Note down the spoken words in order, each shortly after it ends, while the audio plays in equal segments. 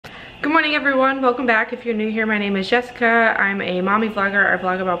Good morning everyone, welcome back. If you're new here, my name is Jessica. I'm a mommy vlogger. I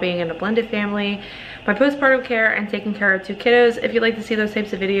vlog about being in a blended family, my postpartum care, and taking care of 2 kiddos. If you'd like to see those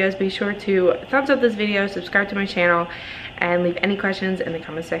types of videos, be sure to thumbs up this video, subscribe to my channel, and leave any questions in the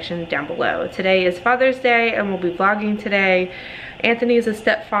comment section down below. Today is Father's Day and we'll be vlogging today. Anthony is a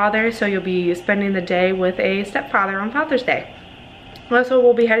stepfather, so you'll be spending the day with a stepfather on Father's Day. Also,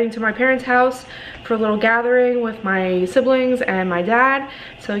 we'll be heading to my parents' house for a little gathering with my siblings and my dad,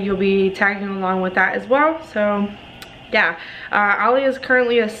 so you'll be tagging along with that as well. So yeah, Ollie is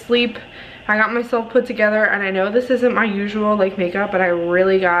currently asleep. I got myself put together, and I know this isn't my usual like makeup, but I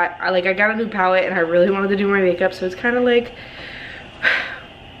really got I got a new palette and I really wanted to do my makeup, so it's kind of like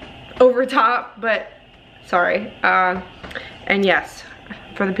over top, but sorry. And yes,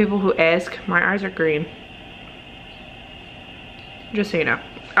 for the people who ask, my eyes are green, just so you know.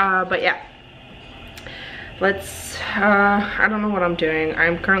 But yeah, let's I don't know what I'm doing.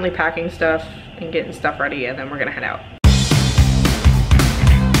 I'm currently packing stuff and getting stuff ready, and then we're gonna head out.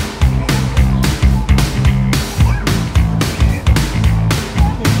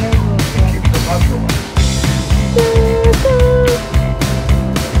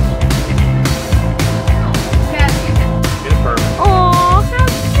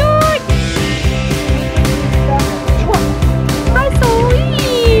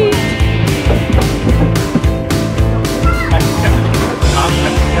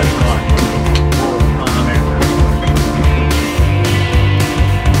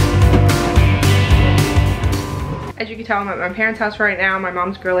 I'm at my parents' house right now. My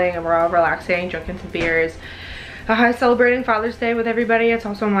mom's grilling and we're all relaxing, drinking some beers, celebrating Father's Day with everybody. It's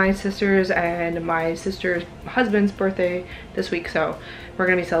also my sister's and my sister's husband's birthday this week, so we're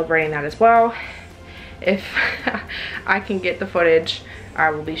gonna be celebrating that as well. If I can get the footage,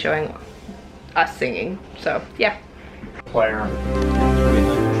 I will be showing us singing. So yeah. Player.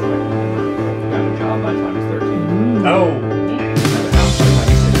 Got a job by the time he's 13. Oh.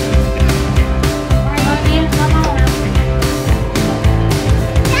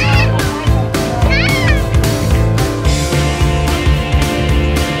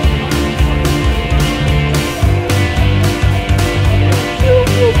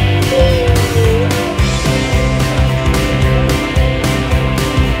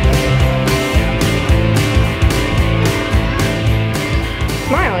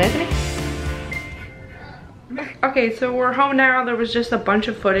 Okay, so we're home now. There was just a bunch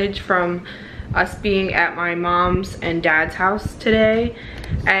of footage from us being at my mom's and dad's house today,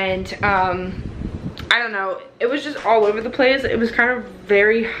 and I don't know, it was just all over the place. It was kind of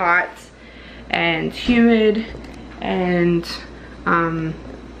very hot and humid, and I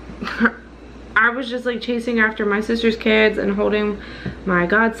was just like chasing after my sister's kids and holding my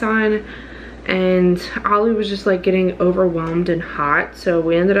godson, and Ollie was just like getting overwhelmed and hot, so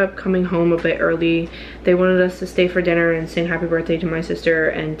we ended up coming home a bit early. They wanted us to stay for dinner and sing happy birthday to my sister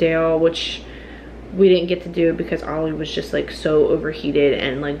and Dale, which we didn't get to do because Ollie was just like so overheated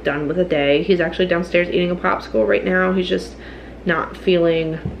and like done with the day. He's actually downstairs eating a popsicle right now. He's just not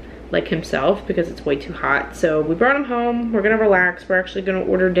feeling like himself because it's way too hot. So we brought him home. We're gonna relax. We're actually gonna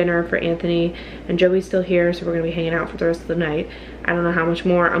order dinner for Anthony, and Joey's still here, so we're gonna be hanging out for the rest of the night. I don't know how much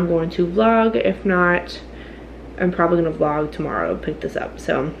more I'm going to vlog. If not, I'm probably gonna vlog tomorrow, pick this up.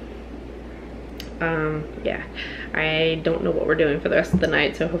 So yeah, I don't know what we're doing for the rest of the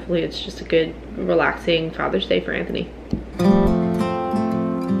night, so hopefully it's just a good relaxing Father's Day for Anthony.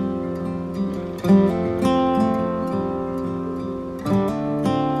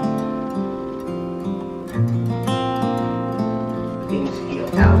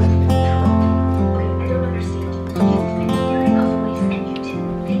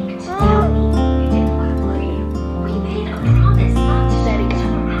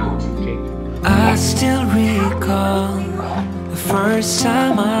 First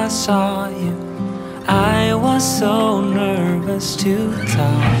time I saw you, I was so nervous to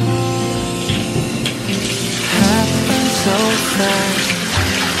talk. Happened so fast,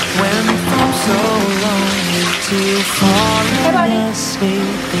 went from so lonely to falling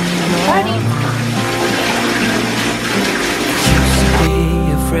asleep in your arms. Used to be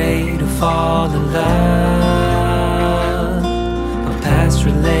afraid to fall in love. My past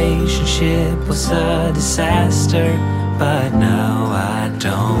relationship was a disaster, but now I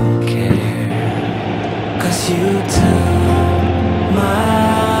don't care. 'Cause you took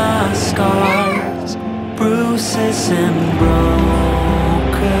my scars, bruises and broken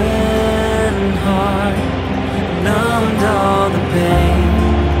heart, numbed all the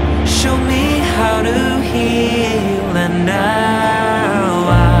pain, showed me how to heal, and now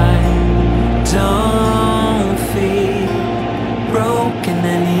I don't feel broken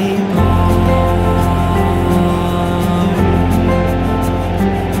anymore.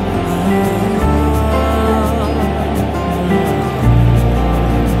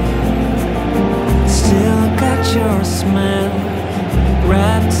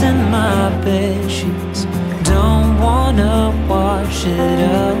 in my bed sheets, don't wanna wash it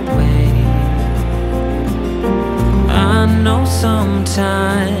away. I know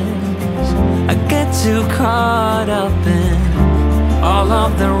sometimes I get too caught up in all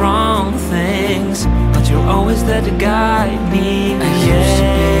of the wrong things, but you're always there to guide me. I used to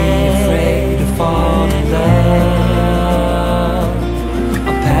be afraid to fall in love.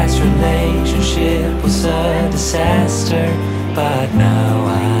 A past relationship was a disaster, but now I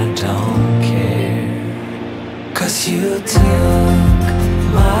don't care. 'Cause you took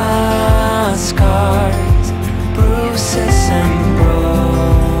my scars, bruises and broken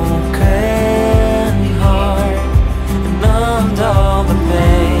heart, and numbed all the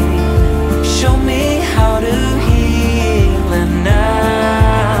pain. Show me how to heal, and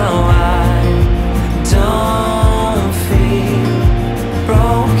now I don't feel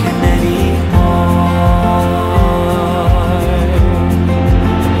broken anymore.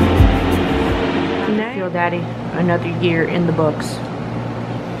 Now, feel Daddy, another year in the books.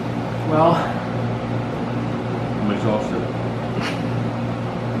 Well, I'm exhausted.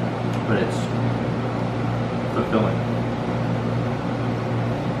 But it's fulfilling.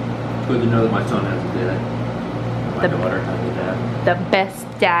 It's good to know that my son has a dad. And my daughter has a dad. The best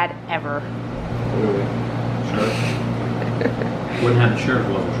dad ever. Really? Sure. Wouldn't have it sure if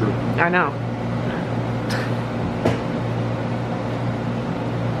it wasn't true. I know.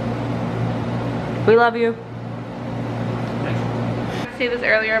 We love you. Thanks. I said this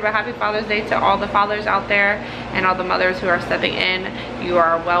earlier, but happy Father's Day to all the fathers out there and all the mothers who are stepping in. You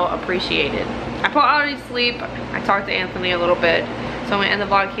are well appreciated. I put already sleep. I talked to Anthony a little bit. So I'm gonna end the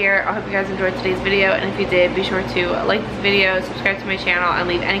vlog here. I hope you guys enjoyed today's video, and if you did, be sure to like this video, subscribe to my channel, and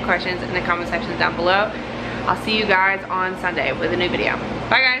leave any questions in the comment section down below. I'll see you guys on Sunday with a new video.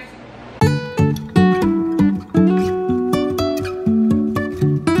 Bye guys.